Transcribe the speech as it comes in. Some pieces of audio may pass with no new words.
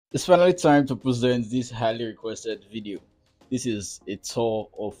It's finally time to present this highly requested video. This is a tour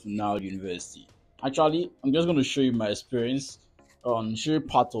of Nile University. Actually, I'm just going to show you my experience on show you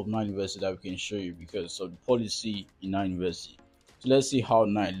part of Nile University that we can show you because of the policy in Nile University. So let's see how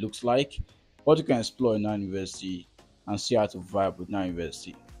Nile looks like, what you can explore in Nile University, and see how to vibe with Nile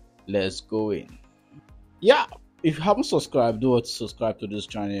University. Let's go in. Yeah, if you haven't subscribed, do what to subscribe to this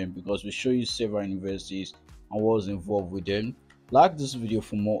channel because we show you several universities and what's involved with them. Like this video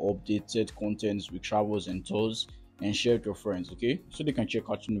for more updated contents with travels and tours, and share with your friends, okay? So they can check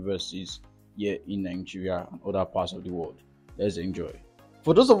out universities here in Nigeria and other parts of the world. Let's enjoy.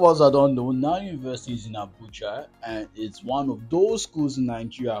 For those of us that don't know, Nile University is in Abuja and it's one of those schools in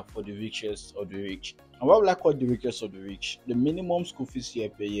Nigeria for the richest of the rich. And why would I call it the richest of the rich? The minimum school fees here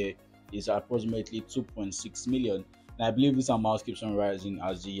per year is approximately 2.6 million. And I believe this amount keeps on rising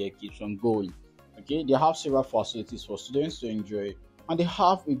as the year keeps on going. Okay, they have several facilities for students to enjoy, and they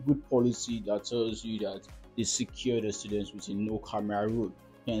have a good policy that tells you that they secure the students with a no camera rule.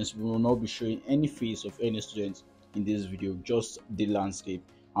 Hence, we will not be showing any face of any students in this video, just the landscape.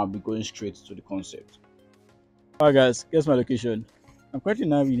 I'll be going straight to the concept. Alright guys, guess my location. I'm currently in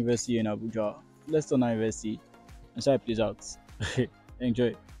Nile University in Abuja. Let's turn Nile University and see how it plays out.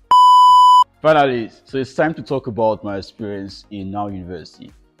 Enjoy. Finally, so it's time to talk about my experience in Nile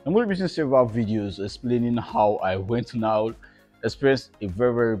University. I'm going to be using several videos explaining how I went to Nile, experienced a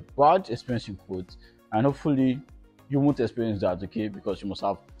very bad experience in quotes, and hopefully you won't experience that, okay? Because you must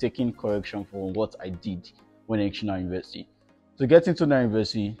have taken correction from what I did when I entered Nile University. To get into Nile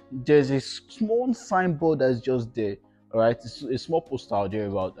University, there's a small signboard that's just there, alright? It's a small poster out there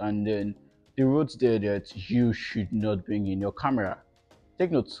about, and then the roads there that you should not bring in your camera.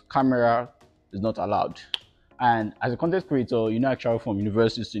 Take note, camera is not allowed. And as a content creator, I travel from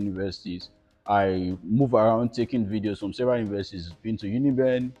universities to universities. I move around taking videos from several universities, been to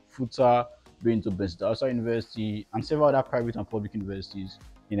Uniben, Futa, been to Besdasa University, and several other private and public universities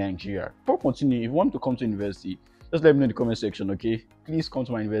in Nigeria. Before continuing, if you want to come to university, just let me know in the comment section, okay? Please come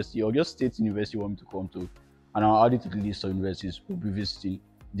to my university or just state the university you want me to come to, and I'll add it to the list of universities we'll be visiting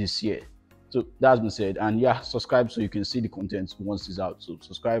this year. So that's been said, and yeah, subscribe so you can see the content once it's out. So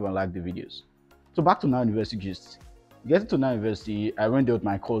subscribe and like the videos. So back to Nile University gist. Getting to Nile University, I went there with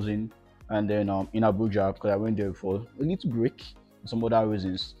my cousin, and then in Abuja because I went there for a little break and some other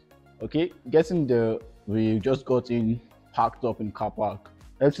reasons. Okay, getting there, we just got in, parked up in car park.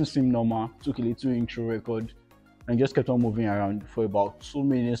 Everything seemed normal. Took a little intro record, and just kept on moving around for about 2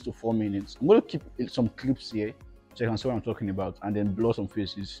 minutes to 4 minutes. I'm going to keep some clips here so you can see what I'm talking about, and then blur some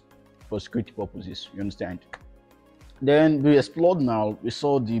faces for security purposes. You understand? Then we explored now. We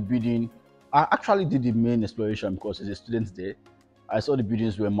saw the building. I actually did the main exploration because as a student there, I saw the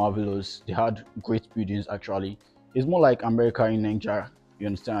buildings were marvelous. They had great buildings actually. It's more like America in Nigeria. You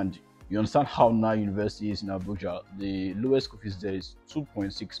understand? You understand how Nile University is in Abuja. The lowest school fees there is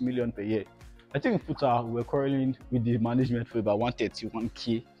 2.6 million per year. I think in Futa we're quarreling with the management for about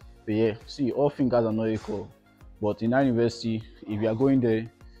 131k per year. See, all fingers are not equal. But in Nile University, if you are going there,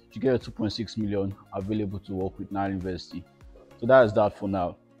 you get a 2.6 million available to work with Nile University. So that is that for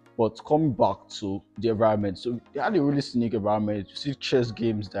now. But coming back to the environment, so they had a really scenic environment. You see chess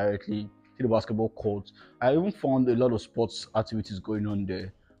games directly, see the basketball court. I even found a lot of sports activities going on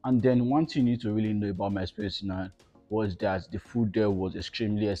there. And then one thing you need to really know about my experience now was that the food there was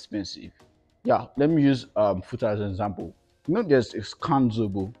extremely expensive. Yeah, let me use food as an example. There's a canned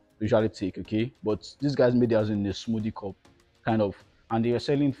zobo usually take, okay? But these guys made theirs in a smoothie cup, kind of, and they are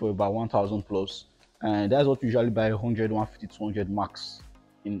selling for about 1,000 plus. And that's what we usually buy 100, 150, 200 max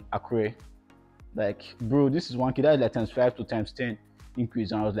in Akure. Like, bro, this is 1k, that's like times 5 to times 10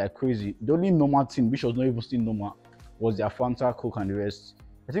 increase. And I was like, crazy. The only normal thing, which was not even still normal, was their Fanta, Coke, and the rest.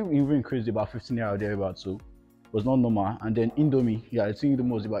 I think we even increased about 15 naira there about, so it was not normal. And then Indomie, yeah, I think Indomie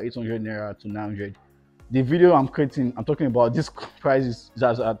was about 800 naira to 900. The video I'm creating, I'm talking about this price is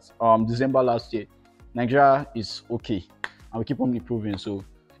as at December last year. Nigeria is okay, and we keep on improving. So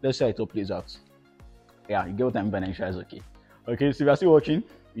let's see how it all plays out. Yeah, you get what I mean by Nigeria is okay. Okay, so if you're still watching,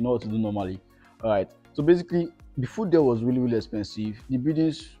 you know what to do normally. All right, so basically the food there was really expensive. The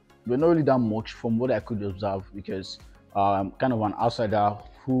buildings were not really that much from what I could observe because I'm kind of an outsider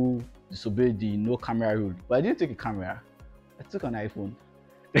who disobeyed the no camera rule. But I didn't take a camera, I took an iPhone.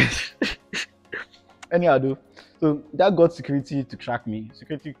 Anyhow, though, so that got security to track me.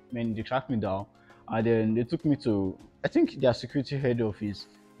 Security men, they tracked me down, and then they took me to, I think, their security head office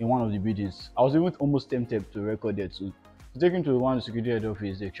in one of the buildings. I was even almost tempted to record there too. So taken to one of the security head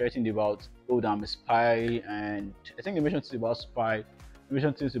office, they threatened about, oh, I'm a spy, and I think they mentioned things about spy. They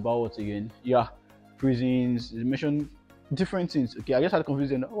mentioned things about what again? Yeah, prisons. They mentioned different things. Okay, I just had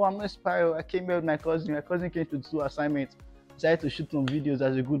confusion. Oh, I'm not spiral. I came here with my cousin. My cousin came to do assignments. Decided to shoot some videos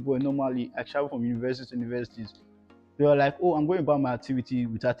as a good boy. Normally, I travel from universities to universities. They were like, oh, I'm going about my activity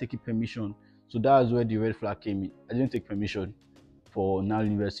without taking permission. So that was where the red flag came in. I didn't take permission for Nile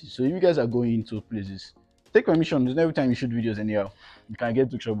University. So if you guys are going into places, take permission. There's every time you shoot videos anyhow, you can get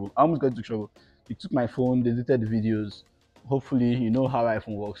into trouble. I almost got into trouble. They took my phone, they deleted the videos. Hopefully, you know how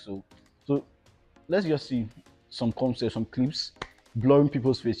iPhone works. So let's just see some concepts, some clips, blurring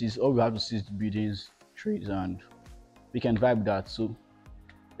people's faces. All we have to see is the buildings, trees, and we can vibe that. So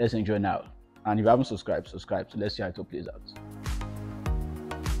let's enjoy now. And if you haven't subscribed, subscribe. So let's see how it all plays out.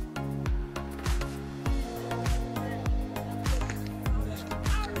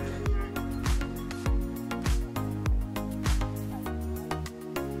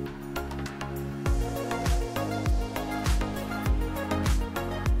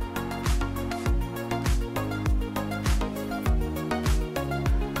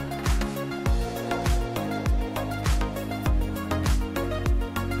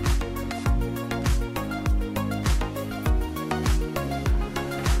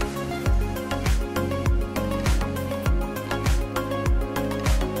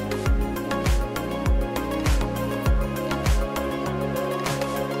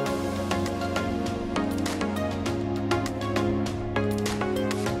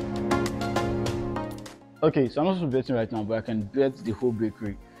 Okay, so I'm not betting right now, but I can bet the whole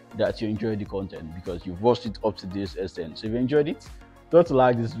bakery that you enjoyed the content because you've watched it up to this extent. So if you enjoyed it, don't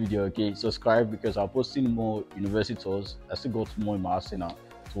like this video, okay? Subscribe because I'm posting more university tours. I still got more in my arsenal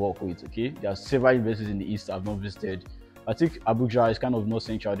to work with, okay? There are several universities in the east I've not visited. I think Abuja is kind of not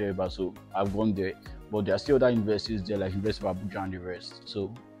central there, but so I've gone there. But there are still other universities there, like University of Abuja and the rest.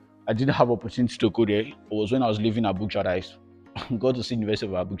 So I didn't have opportunity to go there. It was when I was leaving Abuja that I got to see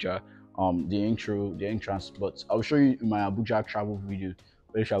University of Abuja. The entrance, but I'll show you in my Abuja travel video,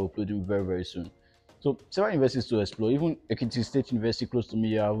 which I will put in very, very soon. So several universities to explore. Even Ekiti State University close to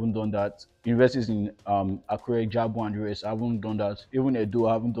me, I haven't done that. Universities in Akure, Jabo, and the rest, I haven't done that. Even Edo,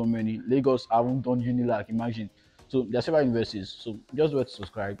 I haven't done many. Lagos, I haven't done Unilag. Imagine. So there are several universities. So just wait to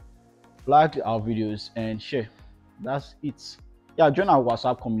subscribe, like our videos, and share. That's it. Yeah, join our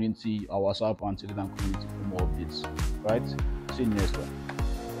WhatsApp community, our WhatsApp and Telegram community for more updates. Right? See you next one.